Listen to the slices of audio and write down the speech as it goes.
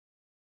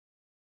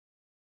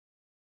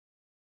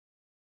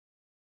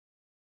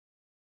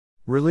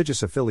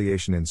Religious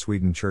affiliation in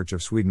Sweden: Church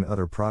of Sweden,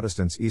 other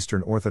Protestants,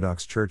 Eastern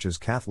Orthodox Churches,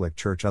 Catholic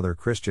Church, other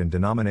Christian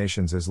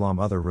denominations, Islam,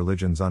 other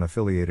religions,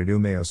 unaffiliated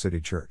Umeå City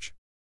Church.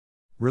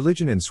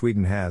 Religion in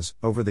Sweden has,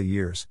 over the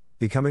years,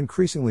 become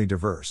increasingly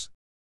diverse.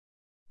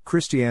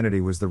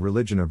 Christianity was the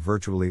religion of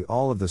virtually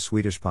all of the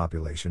Swedish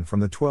population from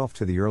the 12th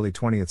to the early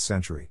 20th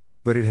century,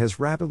 but it has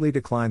rapidly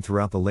declined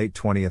throughout the late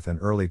 20th and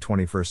early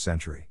 21st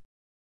century.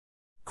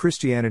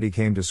 Christianity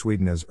came to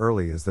Sweden as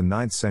early as the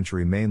 9th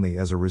century, mainly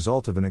as a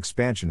result of an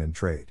expansion in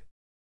trade.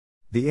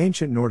 The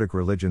ancient Nordic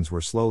religions were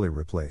slowly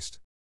replaced.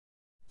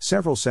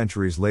 Several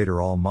centuries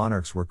later, all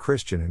monarchs were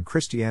Christian and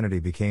Christianity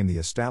became the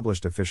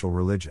established official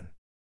religion.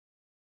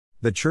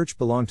 The church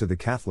belonged to the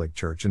Catholic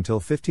Church until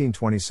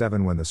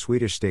 1527, when the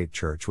Swedish state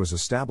church was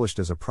established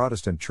as a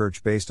Protestant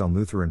church based on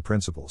Lutheran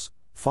principles,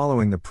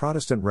 following the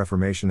Protestant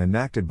Reformation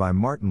enacted by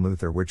Martin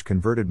Luther, which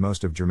converted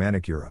most of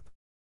Germanic Europe.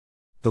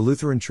 The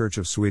Lutheran Church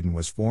of Sweden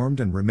was formed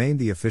and remained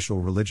the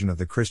official religion of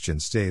the Christian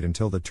state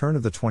until the turn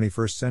of the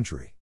 21st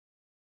century.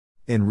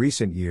 In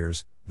recent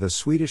years, the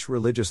Swedish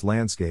religious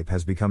landscape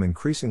has become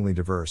increasingly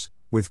diverse,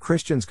 with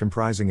Christians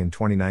comprising in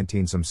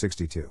 2019 some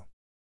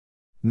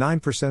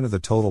 62.9% of the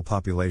total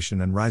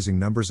population and rising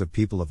numbers of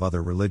people of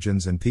other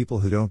religions and people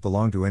who don't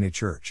belong to any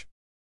church.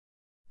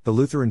 The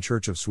Lutheran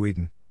Church of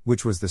Sweden,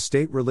 which was the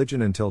state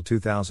religion until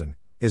 2000,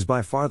 is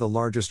by far the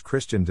largest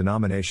Christian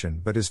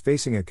denomination but is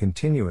facing a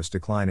continuous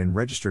decline in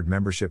registered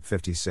membership,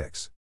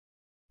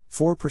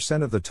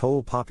 56.4% of the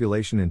total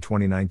population in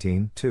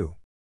 2019,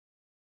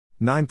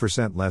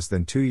 2.9% less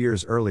than 2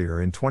 years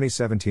earlier in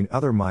 2017.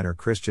 Other minor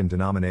Christian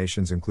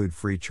denominations include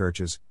free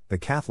churches, the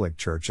Catholic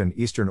Church and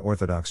Eastern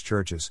Orthodox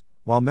churches,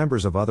 while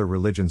members of other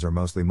religions are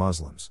mostly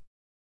Muslims,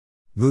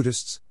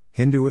 Buddhists,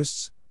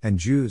 Hinduists, and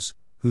Jews,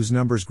 whose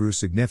numbers grew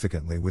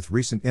significantly with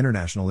recent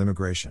international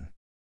immigration.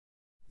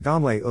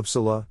 Gamla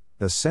Uppsala,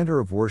 the center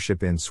of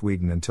worship in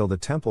Sweden until the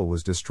temple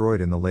was destroyed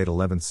in the late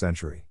 11th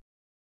century.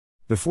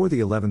 Before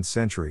the 11th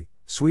century,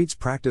 Swedes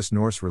practiced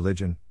Norse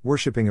religion,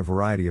 worshipping a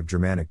variety of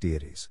Germanic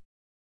deities.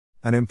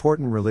 An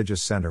important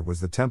religious center was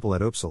the temple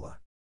at Uppsala.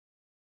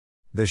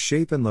 The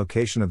shape and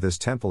location of this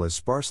temple is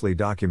sparsely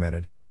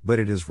documented, but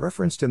it is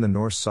referenced in the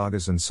Norse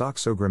sagas and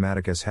Saxo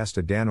Grammaticus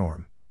Hesta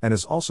Danorm, and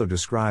is also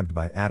described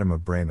by Adam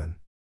of Bremen.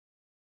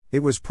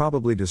 It was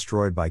probably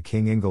destroyed by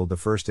King Ingold I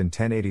in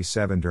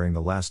 1087 during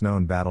the last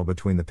known battle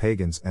between the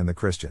pagans and the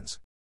Christians.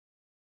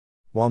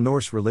 While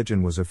Norse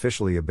religion was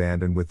officially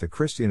abandoned with the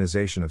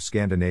Christianization of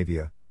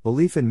Scandinavia,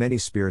 belief in many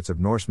spirits of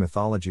Norse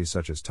mythology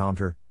such as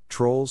tomter,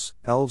 trolls,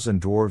 elves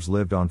and dwarves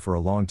lived on for a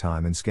long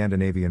time in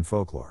Scandinavian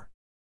folklore.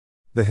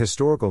 The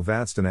historical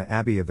Vadstena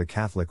Abbey of the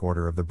Catholic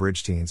Order of the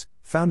Bridgeteens,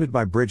 founded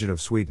by Bridget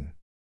of Sweden.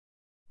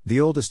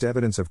 The oldest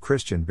evidence of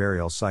Christian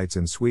burial sites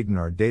in Sweden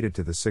are dated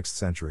to the 6th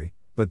century,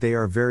 but they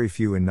are very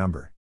few in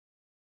number.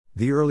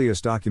 The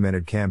earliest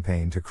documented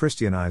campaign to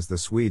Christianize the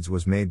Swedes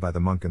was made by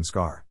the monk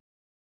Skar.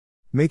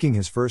 Making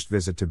his first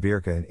visit to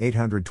Birka in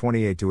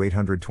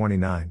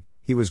 828-829,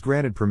 he was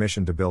granted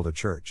permission to build a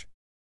church.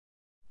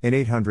 In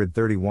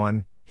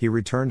 831, he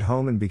returned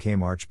home and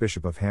became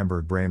Archbishop of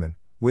Hamburg-Bremen,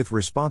 with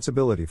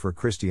responsibility for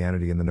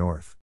Christianity in the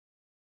north.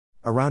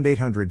 Around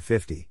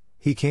 850,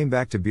 he came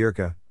back to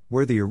Birka,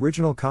 where the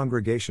original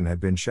congregation had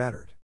been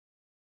shattered.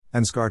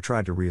 Skar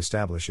tried to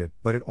re-establish it,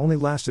 but it only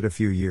lasted a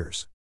few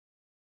years.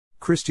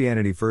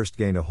 Christianity first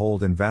gained a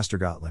hold in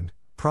Västergötland,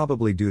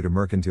 probably due to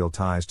mercantile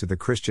ties to the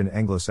Christian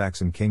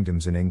Anglo-Saxon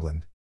kingdoms in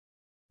England.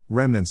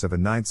 Remnants of a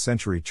 9th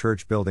century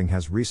church building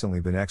has recently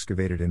been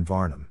excavated in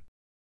Varnum.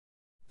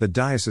 The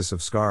Diocese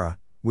of Skara,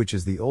 which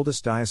is the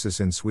oldest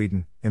diocese in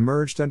Sweden,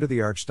 emerged under the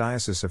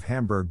Archdiocese of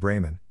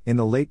Hamburg-Bremen, in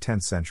the late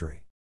 10th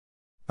century.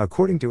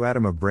 According to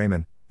Adam of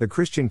Bremen, the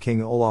Christian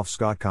king Olaf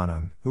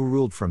Skotkonung, who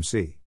ruled from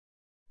c.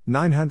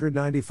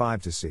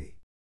 995 to c.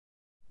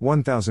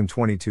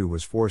 1022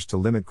 was forced to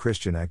limit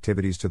Christian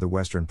activities to the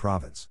western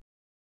province.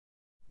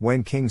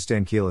 When King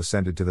Stenkil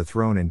ascended to the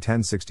throne in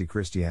 1060,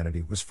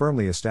 Christianity was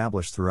firmly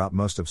established throughout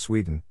most of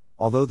Sweden,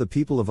 although the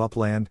people of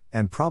Uppland,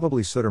 and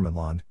probably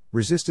Södermanland,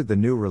 resisted the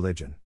new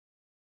religion.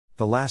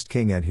 The last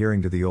king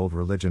adhering to the old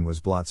religion was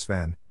Blot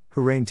Sven,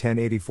 who reigned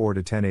 1084 to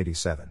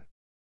 1087.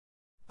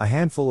 A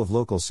handful of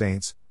local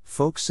saints,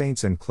 folk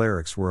saints and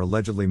clerics were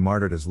allegedly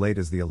martyred as late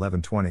as the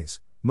 1120s,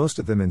 most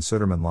of them in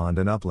Södermanland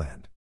and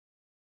Uppland.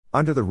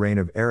 Under the reign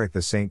of Eric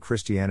the Saint,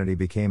 Christianity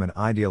became an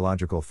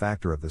ideological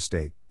factor of the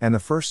state, and the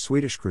First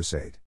Swedish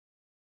Crusade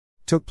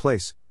took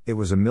place. It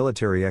was a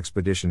military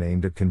expedition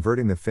aimed at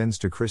converting the Finns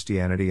to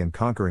Christianity and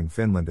conquering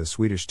Finland as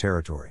Swedish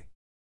territory.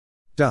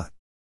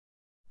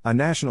 A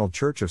national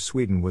Church of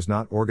Sweden was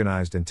not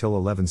organized until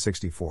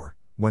 1164,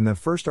 when the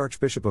first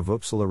Archbishop of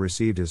Uppsala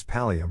received his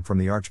pallium from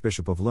the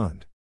Archbishop of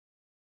Lund.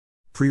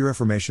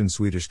 Pre-Reformation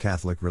Swedish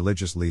Catholic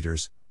religious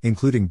leaders,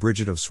 including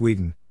Bridget of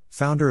Sweden,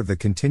 founder of the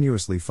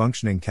continuously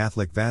functioning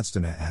Catholic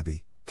Vadstena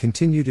Abbey,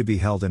 continue to be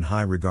held in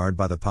high regard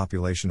by the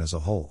population as a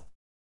whole.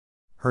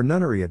 Her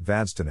nunnery at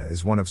Vadstena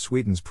is one of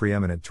Sweden's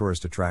preeminent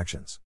tourist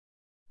attractions.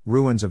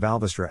 Ruins of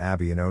Alvestra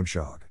Abbey in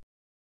Odshog.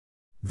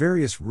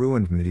 Various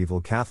ruined medieval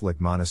Catholic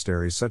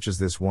monasteries such as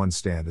this one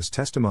stand as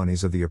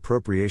testimonies of the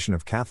appropriation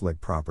of Catholic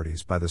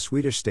properties by the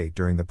Swedish state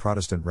during the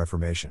Protestant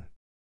Reformation.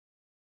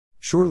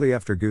 Shortly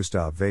after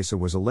Gustav Vasa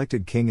was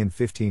elected king in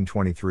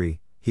 1523,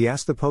 he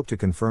asked the Pope to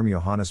confirm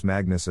Johannes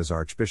Magnus as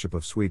Archbishop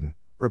of Sweden,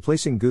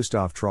 replacing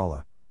Gustav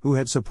Trolle, who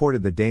had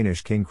supported the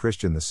Danish king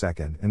Christian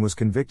II and was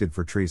convicted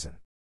for treason.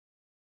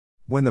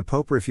 When the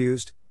Pope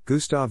refused,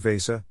 Gustav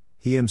Vasa,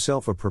 he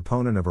himself a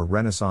proponent of a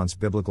Renaissance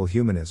biblical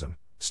humanism,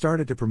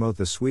 started to promote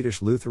the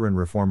Swedish Lutheran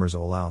reformers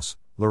Olaus,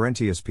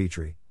 Laurentius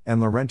Petri,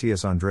 and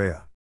Laurentius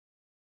Andrea.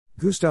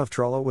 Gustav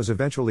Trolle was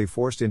eventually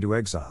forced into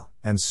exile,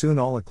 and soon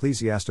all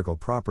ecclesiastical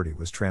property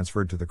was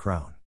transferred to the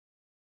crown.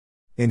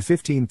 In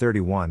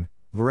 1531,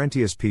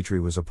 Laurentius Petri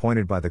was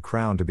appointed by the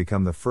crown to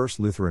become the first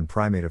Lutheran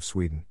primate of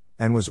Sweden,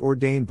 and was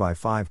ordained by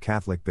 5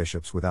 Catholic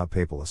bishops without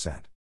papal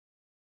assent.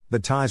 The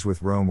ties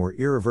with Rome were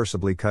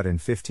irreversibly cut in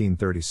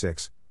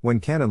 1536,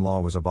 when canon law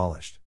was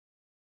abolished.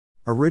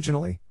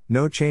 Originally,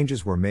 no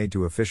changes were made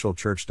to official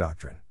church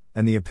doctrine,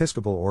 and the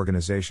episcopal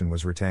organization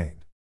was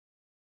retained.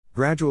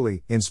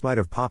 Gradually, in spite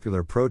of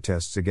popular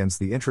protests against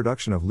the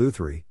introduction of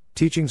Luthery,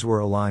 teachings were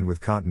aligned with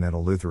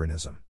continental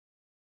Lutheranism.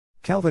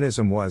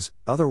 Calvinism was,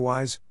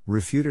 otherwise,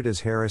 refuted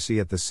as heresy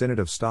at the Synod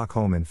of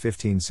Stockholm in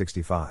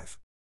 1565.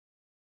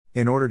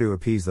 In order to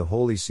appease the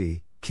Holy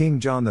See,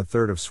 King John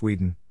III of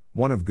Sweden,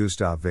 one of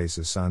Gustav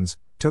Vasa's sons,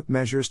 took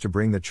measures to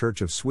bring the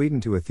Church of Sweden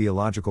to a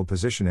theological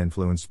position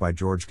influenced by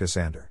George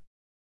Cassander.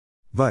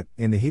 But,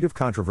 in the heat of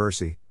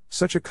controversy,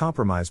 such a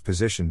compromised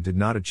position did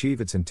not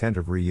achieve its intent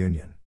of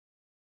reunion.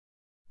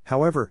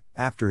 However,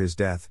 after his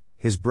death,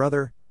 his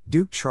brother,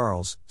 Duke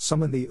Charles,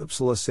 summoned the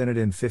Uppsala Synod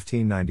in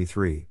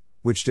 1593,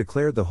 which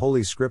declared the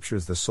Holy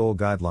Scriptures the sole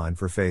guideline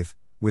for faith,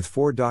 with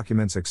 4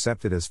 documents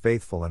accepted as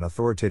faithful and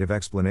authoritative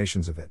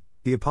explanations of it: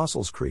 the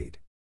Apostles' Creed,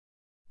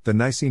 the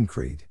Nicene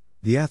Creed,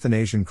 the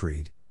Athanasian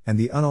Creed, and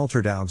the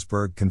unaltered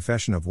Augsburg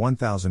Confession of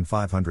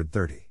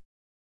 1530.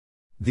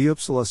 The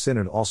Uppsala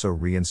Synod also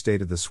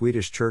reinstated the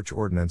Swedish Church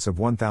Ordinance of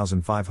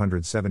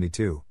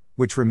 1572,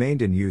 which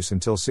remained in use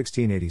until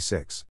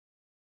 1686.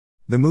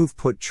 The move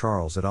put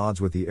Charles at odds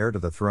with the heir to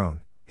the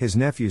throne, his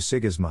nephew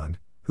Sigismund,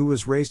 who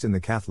was raised in the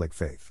Catholic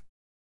faith.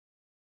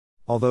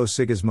 Although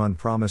Sigismund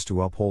promised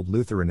to uphold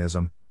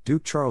Lutheranism,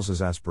 Duke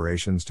Charles's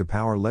aspirations to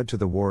power led to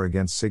the war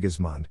against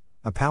Sigismund,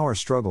 a power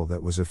struggle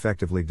that was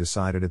effectively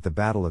decided at the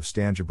Battle of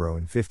Stangebro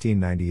in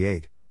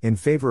 1598, in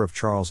favor of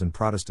Charles and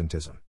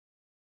Protestantism.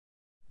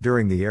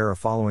 During the era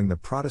following the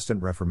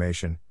Protestant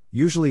Reformation,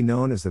 usually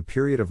known as the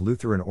period of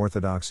Lutheran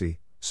orthodoxy,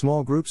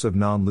 small groups of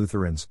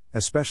non-Lutherans,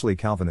 especially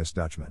Calvinist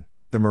Dutchmen,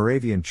 the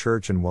Moravian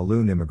Church and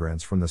Walloon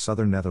immigrants from the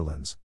southern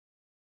Netherlands,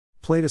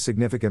 played a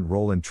significant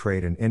role in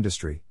trade and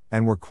industry,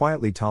 and were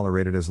quietly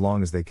tolerated as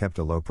long as they kept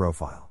a low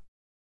profile.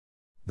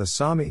 The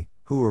Sami,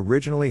 who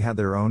originally had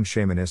their own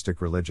shamanistic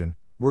religion,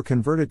 were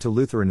converted to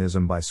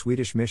Lutheranism by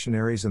Swedish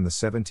missionaries in the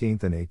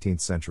 17th and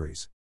 18th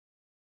centuries.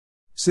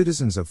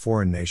 Citizens of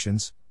foreign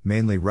nations,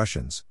 mainly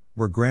Russians,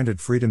 were granted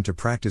freedom to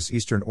practice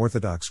Eastern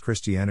Orthodox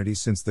Christianity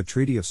since the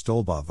Treaty of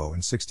Stolbovo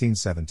in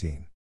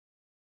 1617.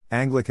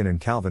 Anglican and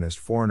Calvinist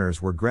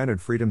foreigners were granted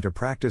freedom to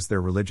practice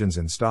their religions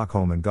in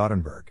Stockholm and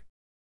Gothenburg.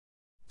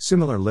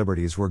 Similar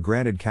liberties were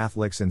granted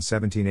Catholics in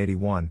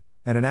 1781,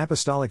 and an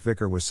apostolic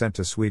vicar was sent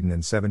to Sweden in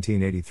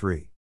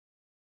 1783.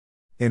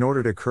 In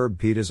order to curb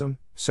Pietism,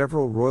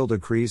 several royal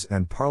decrees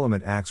and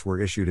parliament acts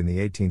were issued in the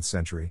 18th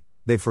century.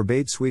 They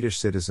forbade Swedish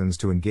citizens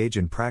to engage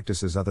in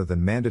practices other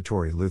than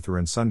mandatory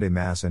Lutheran Sunday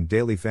Mass and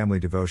daily family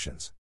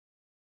devotions.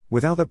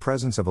 Without the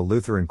presence of a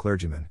Lutheran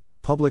clergyman,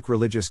 public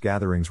religious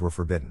gatherings were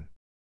forbidden.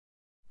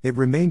 It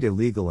remained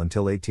illegal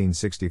until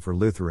 1860 for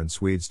Lutheran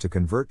Swedes to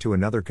convert to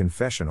another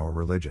confession or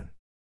religion.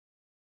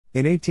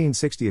 In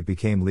 1860 it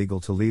became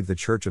legal to leave the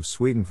Church of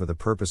Sweden for the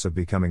purpose of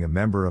becoming a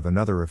member of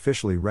another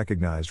officially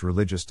recognized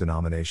religious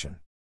denomination.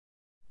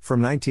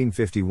 From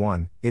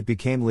 1951, it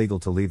became legal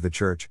to leave the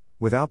Church,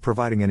 without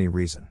providing any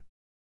reason.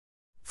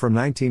 From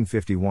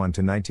 1951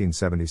 to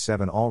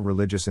 1977 all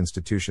religious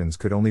institutions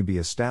could only be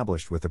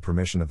established with the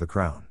permission of the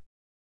Crown.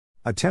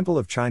 A Temple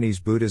of Chinese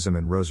Buddhism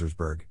in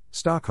Rosersberg,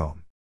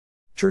 Stockholm.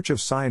 Church of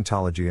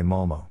Scientology in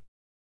Malmö.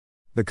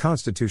 The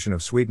Constitution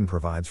of Sweden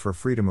provides for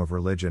freedom of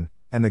religion,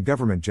 and the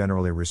government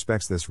generally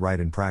respects this right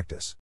in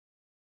practice.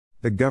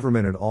 The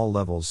government at all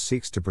levels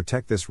seeks to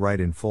protect this right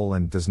in full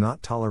and does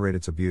not tolerate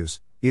its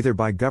abuse, either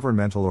by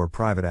governmental or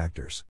private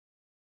actors.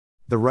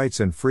 The rights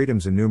and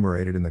freedoms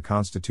enumerated in the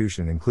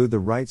Constitution include the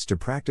rights to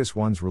practice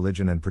one's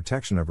religion and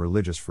protection of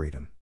religious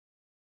freedom.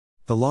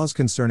 The laws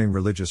concerning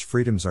religious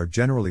freedoms are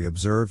generally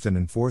observed and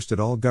enforced at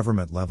all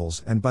government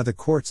levels and by the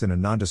courts in a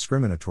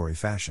non-discriminatory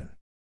fashion.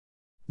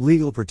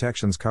 Legal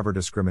protections cover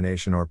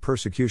discrimination or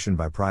persecution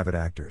by private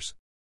actors.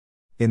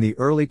 In the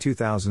early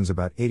 2000s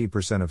about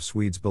 80% of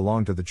Swedes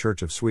belonged to the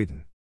Church of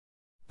Sweden.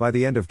 By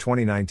the end of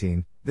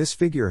 2019, this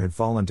figure had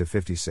fallen to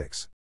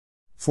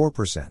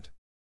 56.4%.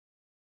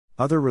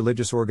 Other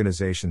religious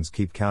organizations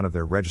keep count of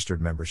their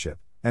registered membership,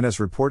 and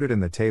as reported in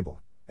the table,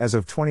 as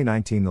of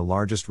 2019 the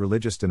largest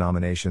religious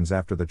denominations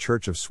after the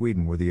Church of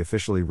Sweden were the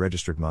officially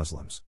registered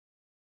Muslims.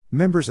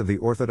 Members of the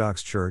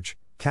Orthodox Church,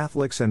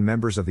 Catholics and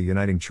members of the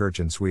Uniting Church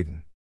in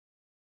Sweden.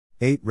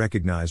 8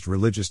 recognized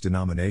religious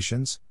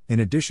denominations, in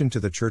addition to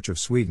the Church of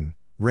Sweden,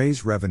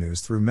 raise revenues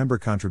through member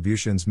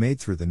contributions made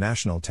through the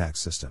national tax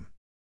system.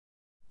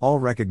 All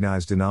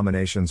recognized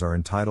denominations are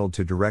entitled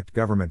to direct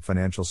government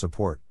financial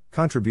support,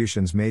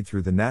 contributions made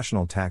through the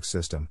national tax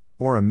system,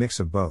 or a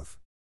mix of both.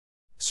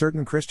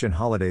 Certain Christian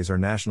holidays are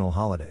national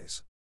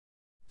holidays.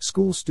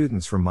 School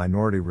students from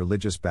minority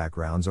religious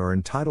backgrounds are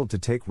entitled to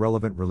take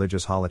relevant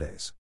religious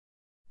holidays.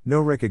 No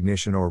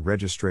recognition or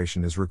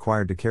registration is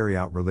required to carry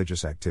out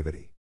religious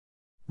activity.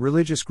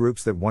 Religious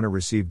groups that want to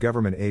receive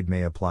government aid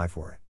may apply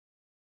for it.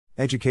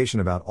 Education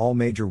about all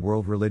major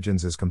world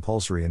religions is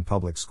compulsory in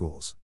public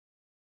schools.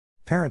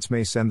 Parents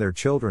may send their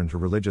children to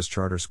religious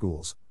charter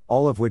schools,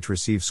 all of which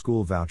receive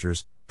school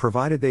vouchers,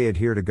 provided they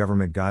adhere to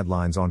government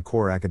guidelines on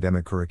core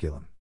academic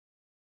curriculum.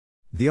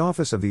 The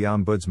Office of the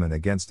Ombudsman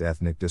Against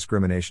Ethnic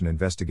Discrimination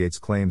investigates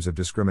claims of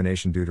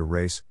discrimination due to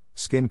race,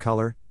 skin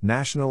color,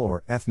 national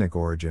or ethnic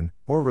origin,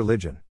 or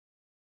religion.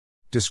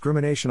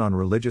 Discrimination on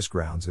religious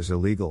grounds is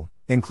illegal,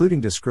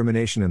 including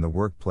discrimination in the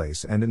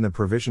workplace and in the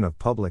provision of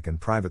public and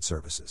private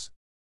services.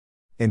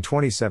 In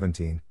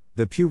 2017,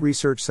 the Pew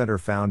Research Center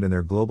found in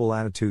their Global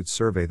Attitudes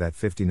survey that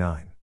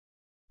 59%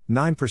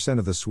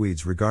 of the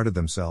Swedes regarded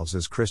themselves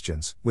as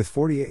Christians, with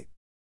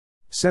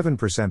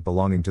 48.7%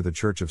 belonging to the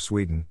Church of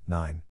Sweden,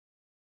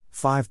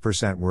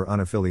 9.5% were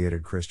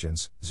unaffiliated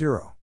Christians,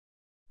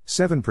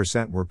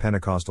 0.7% were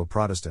Pentecostal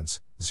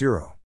Protestants,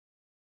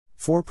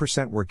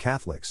 0.4% were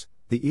Catholics,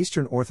 the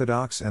Eastern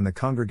Orthodox and the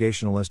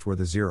Congregationalist were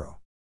the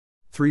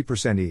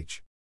 0.3%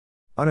 each.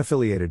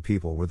 Unaffiliated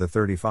people were the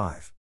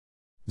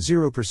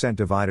 35.0%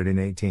 divided in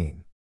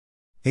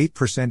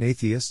 18.8%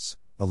 atheists,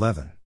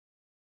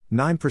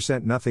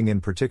 11.9% nothing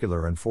in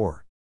particular and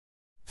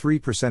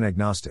 4.3%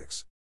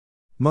 agnostics.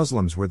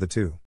 Muslims were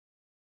the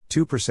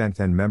 2%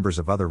 and members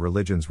of other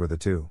religions were the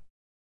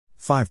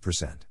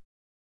 2.5%.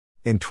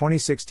 In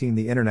 2016,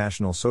 the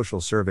International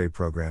Social Survey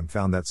Program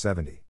found that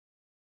 72%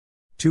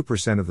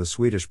 of the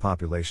Swedish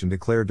population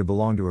declared to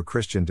belong to a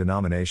Christian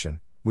denomination,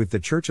 with the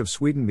Church of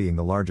Sweden being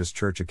the largest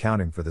church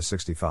accounting for the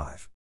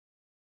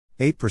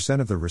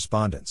 65.8% of the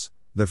respondents.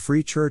 The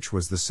Free Church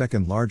was the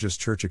second largest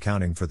church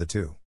accounting for the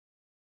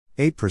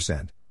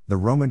 2.8%, the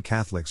Roman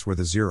Catholics were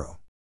the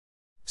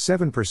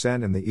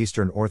 0.7% and the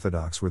Eastern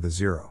Orthodox were the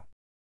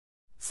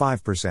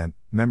 0.5%,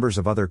 members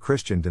of other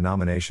Christian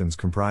denominations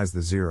comprise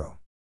the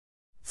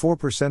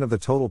 0.4% of the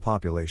total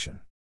population.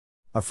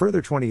 A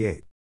further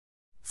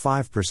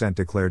 28.5%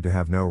 declared to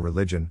have no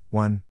religion,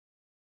 1%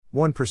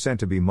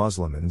 to be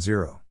Muslim and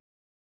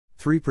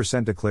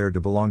 0.3% declared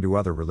to belong to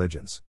other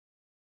religions.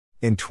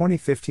 In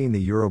 2015,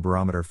 the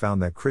Eurobarometer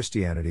found that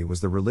Christianity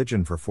was the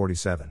religion for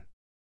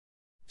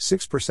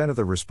 47.6% of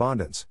the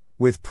respondents,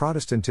 with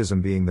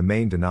Protestantism being the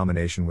main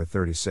denomination with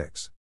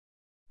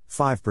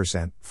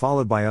 36.5%,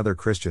 followed by other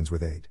Christians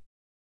with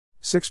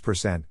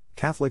 8.6%,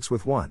 Catholics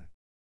with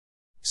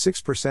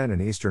 1.6%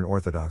 and Eastern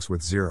Orthodox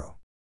with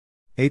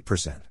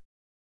 0.8%.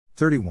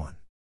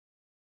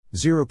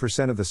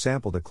 31.0% of the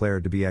sample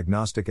declared to be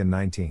agnostic and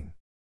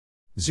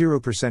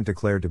 19.0%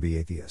 declared to be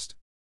atheist.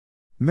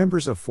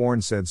 Members of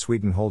Forn said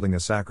Sweden holding a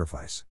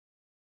sacrifice.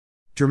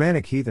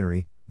 Germanic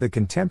heathenry, the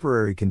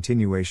contemporary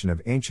continuation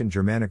of ancient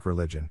Germanic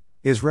religion,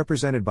 is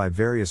represented by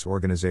various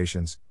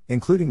organizations,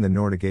 including the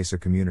Nordic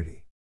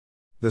community,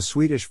 the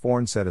Swedish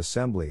Fornset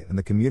Assembly and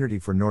the Community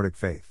for Nordic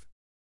Faith.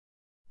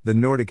 The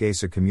Nordic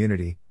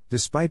community,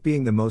 despite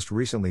being the most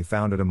recently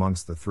founded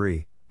amongst the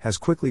three, has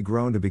quickly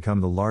grown to become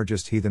the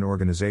largest heathen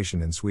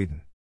organization in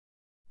Sweden.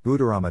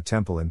 Buddharama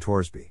Temple in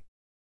Torsby.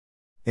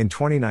 In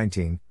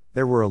 2019,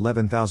 there were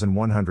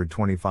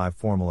 11,125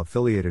 formal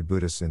affiliated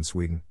Buddhists in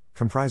Sweden,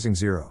 comprising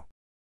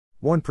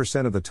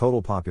 0.1% of the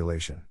total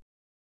population.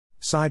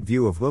 Side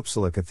view of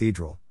Uppsala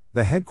Cathedral,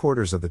 the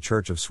headquarters of the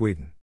Church of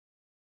Sweden.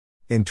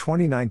 In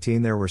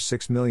 2019 there were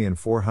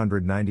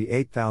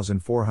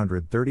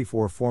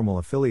 6,498,434 formal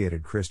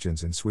affiliated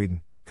Christians in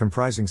Sweden,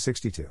 comprising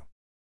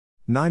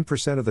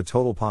 62.9% of the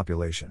total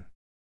population.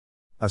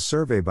 A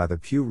survey by the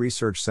Pew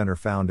Research Center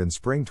found in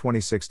spring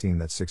 2016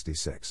 that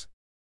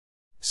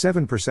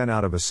 66.7%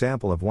 out of a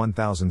sample of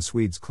 1,000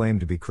 Swedes claimed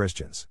to be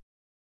Christians.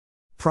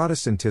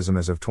 Protestantism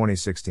as of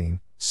 2016,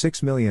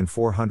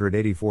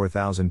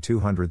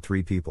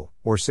 6,484,203 people,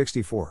 or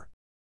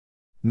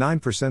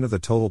 64.9% of the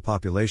total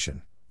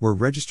population, were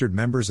registered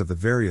members of the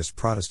various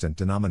Protestant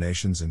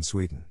denominations in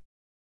Sweden.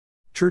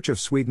 Church of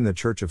Sweden. The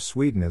Church of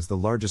Sweden is the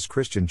largest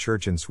Christian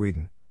church in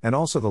Sweden, and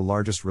also the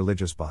largest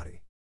religious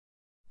body.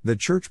 The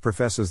church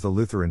professes the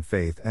Lutheran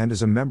faith and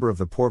is a member of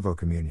the Porvoo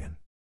Communion.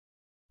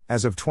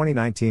 As of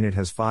 2019 it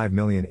has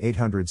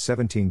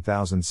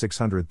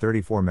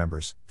 5,817,634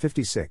 members,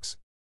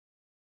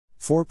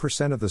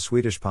 56.4% of the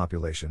Swedish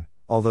population,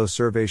 although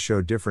surveys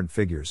show different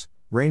figures,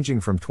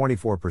 ranging from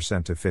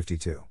 24% to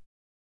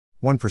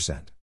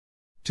 52.1%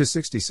 to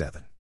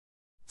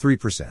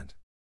 67.3%.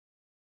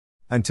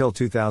 Until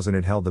 2000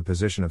 it held the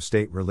position of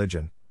state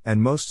religion,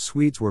 and most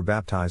Swedes were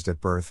baptized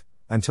at birth,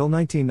 Until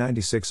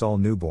 1996, all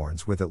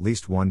newborns with at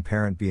least one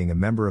parent being a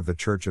member of the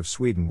Church of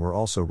Sweden were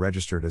also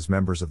registered as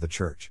members of the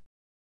Church.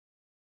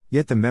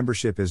 Yet the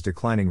membership is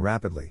declining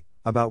rapidly,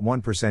 about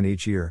 1%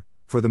 each year,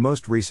 for the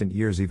most recent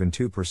years even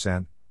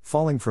 2%,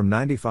 falling from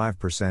 95%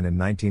 in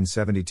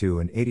 1972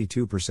 and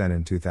 82%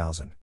 in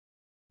 2000.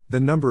 The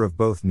number of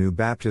both new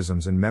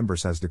baptisms and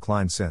members has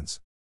declined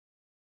since.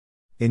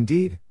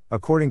 Indeed,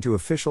 according to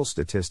official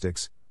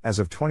statistics, as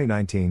of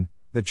 2019,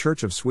 the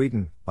Church of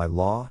Sweden, by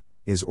law,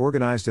 is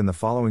organized in the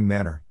following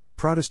manner.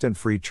 Protestant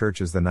free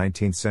churches. The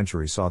 19th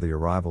century saw the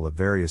arrival of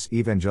various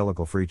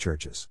evangelical free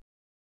churches.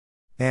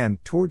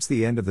 And, towards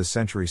the end of the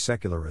century,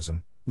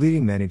 secularism,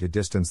 leading many to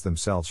distance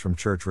themselves from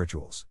church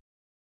rituals.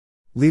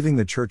 Leaving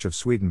the Church of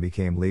Sweden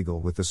became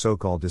legal with the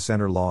so-called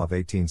Dissenter Law of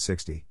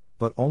 1860,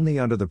 but only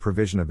under the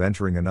provision of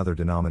entering another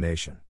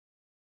denomination.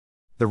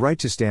 The right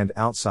to stand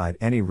outside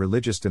any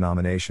religious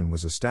denomination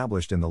was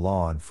established in the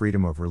Law on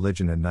Freedom of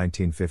Religion in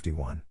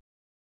 1951.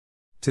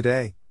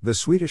 Today, the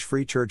Swedish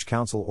Free Church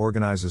Council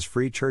organizes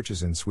free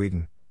churches in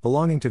Sweden,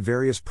 belonging to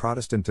various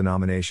Protestant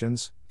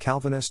denominations,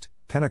 Calvinist,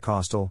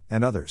 Pentecostal,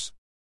 and others.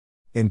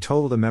 In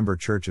total, the member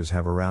churches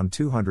have around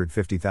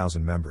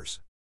 250,000 members.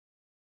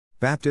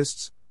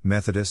 Baptists,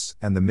 Methodists,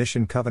 and the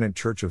Mission Covenant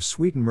Church of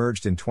Sweden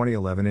merged in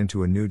 2011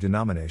 into a new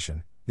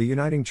denomination, the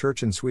Uniting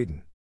Church in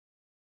Sweden.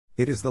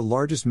 It is the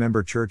largest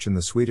member church in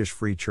the Swedish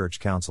Free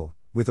Church Council,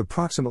 with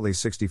approximately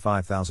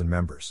 65,000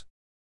 members.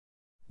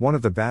 One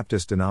of the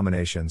Baptist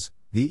denominations,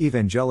 the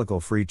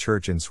Evangelical Free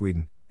Church in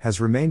Sweden, has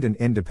remained an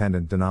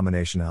independent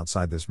denomination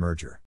outside this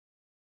merger.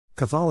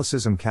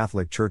 Catholicism.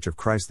 Catholic Church of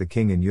Christ the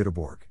King in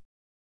Göteborg.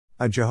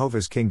 A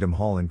Jehovah's Kingdom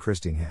Hall in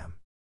Christingham.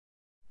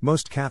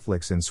 Most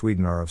Catholics in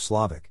Sweden are of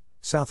Slavic,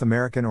 South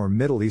American or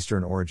Middle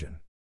Eastern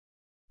origin.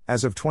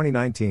 As of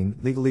 2019,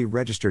 legally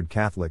registered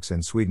Catholics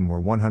in Sweden were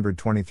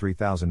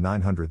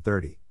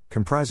 123,930,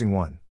 comprising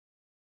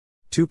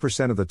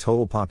 1.2% of the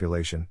total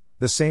population.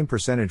 The same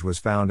percentage was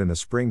found in a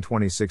spring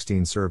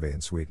 2016 survey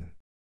in Sweden.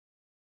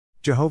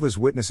 Jehovah's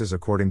Witnesses.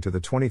 According to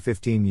the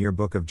 2015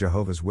 Yearbook of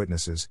Jehovah's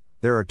Witnesses,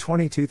 there are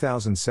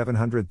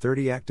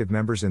 22,730 active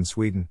members in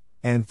Sweden,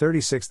 and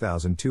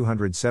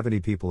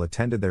 36,270 people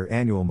attended their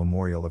annual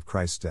memorial of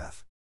Christ's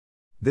death.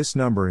 This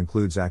number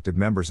includes active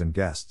members and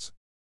guests.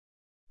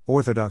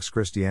 Orthodox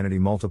Christianity.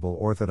 Multiple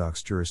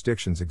Orthodox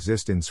jurisdictions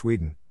exist in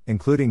Sweden,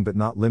 including but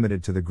not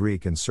limited to the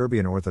Greek and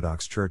Serbian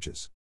Orthodox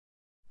churches.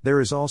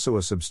 There is also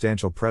a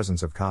substantial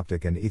presence of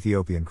Coptic and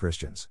Ethiopian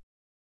Christians.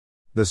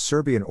 The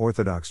Serbian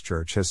Orthodox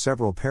Church has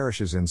several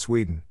parishes in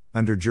Sweden,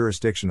 under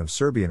jurisdiction of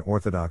Serbian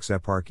Orthodox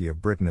Eparchy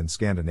of Britain and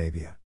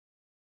Scandinavia.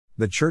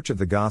 The Church of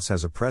the Goths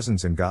has a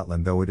presence in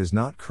Gotland, though it is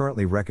not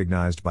currently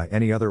recognized by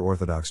any other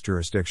Orthodox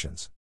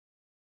jurisdictions.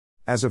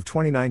 As of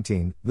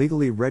 2019,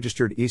 legally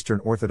registered Eastern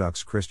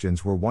Orthodox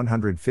Christians were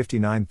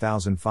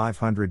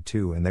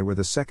 159,502, and they were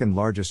the second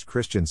largest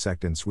Christian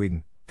sect in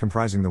Sweden,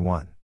 comprising the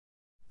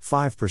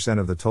 1.5%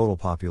 of the total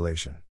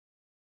population.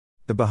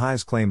 The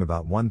Baha'is claim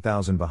about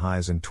 1,000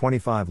 Baha'is in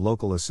 25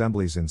 local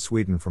assemblies in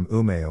Sweden, from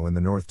Umeå in the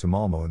north to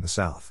Malmö in the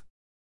south.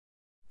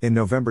 In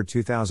November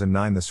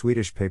 2009, the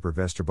Swedish paper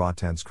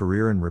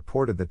Västerbottens-Kuriren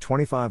reported that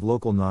 25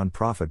 local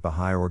non-profit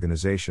Baha'i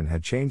organizations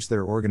had changed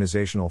their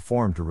organizational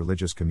form to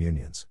religious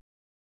communions.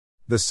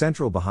 The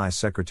Central Baha'i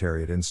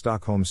Secretariat in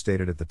Stockholm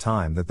stated at the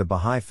time that the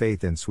Baha'i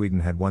faith in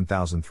Sweden had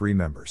 1,003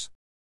 members.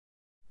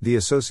 The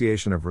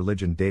Association of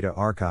Religion Data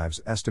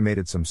Archives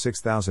estimated some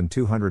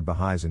 6,200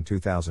 Baha'is in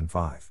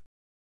 2005.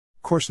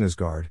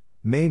 Korsnäsgård,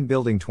 Main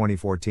Building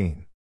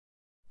 2014.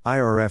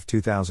 IRF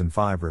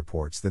 2005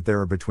 reports that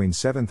there are between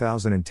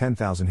 7,000 and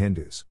 10,000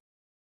 Hindus.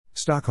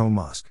 Stockholm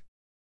Mosque.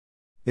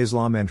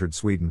 Islam entered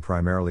Sweden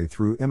primarily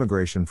through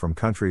immigration from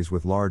countries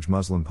with large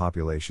Muslim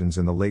populations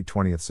in the late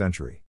 20th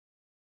century.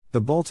 The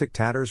Baltic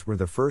Tatars were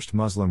the first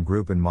Muslim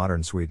group in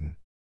modern Sweden.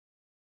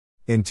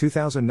 In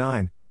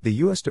 2009, the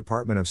U.S.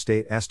 Department of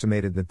State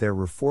estimated that there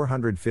were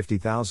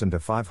 450,000 to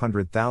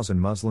 500,000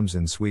 Muslims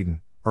in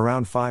Sweden,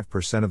 around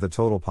 5% of the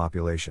total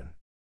population.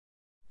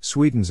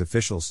 Sweden's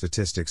official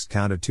statistics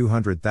counted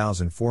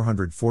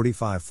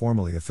 200,445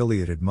 formally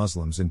affiliated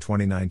Muslims in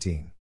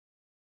 2019.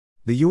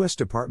 The U.S.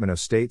 Department of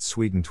State's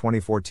Sweden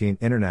 2014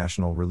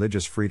 International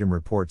Religious Freedom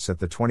Report set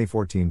the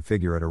 2014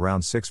 figure at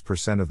around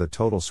 6% of the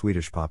total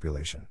Swedish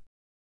population.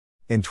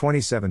 In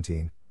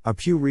 2017, a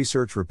Pew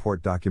Research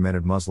report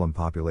documented Muslim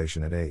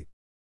population at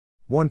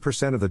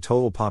 1% of the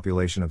total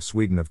population of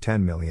Sweden of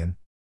 10 million.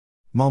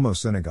 Malmö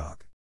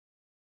Synagogue.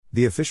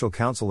 The official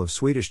Council of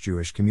Swedish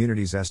Jewish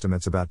Communities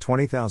estimates about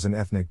 20,000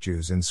 ethnic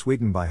Jews in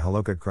Sweden by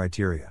Halakha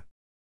criteria.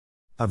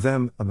 Of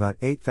them, about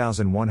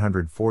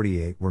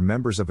 8,148 were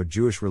members of a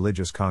Jewish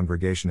religious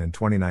congregation in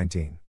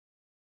 2019.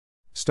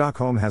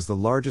 Stockholm has the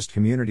largest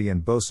community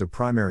and boasts a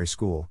primary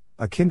school,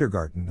 a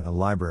kindergarten, a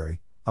library,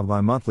 a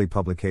bi-monthly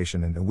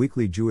publication, and a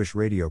weekly Jewish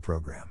radio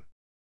program.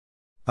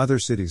 Other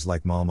cities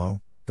like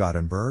Malmö,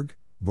 Gothenburg,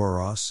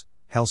 Borås,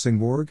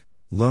 Helsingborg,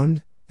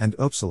 Lund, and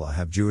Uppsala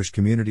have Jewish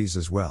communities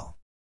as well.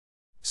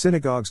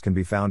 Synagogues can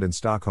be found in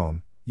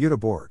Stockholm,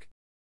 Göteborg,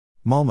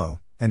 Malmö,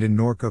 and in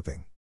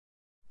Norrköping.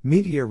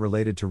 Media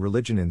related to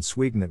religion in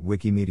Sweden at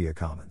Wikimedia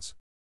Commons.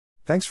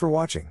 Thanks for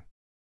watching.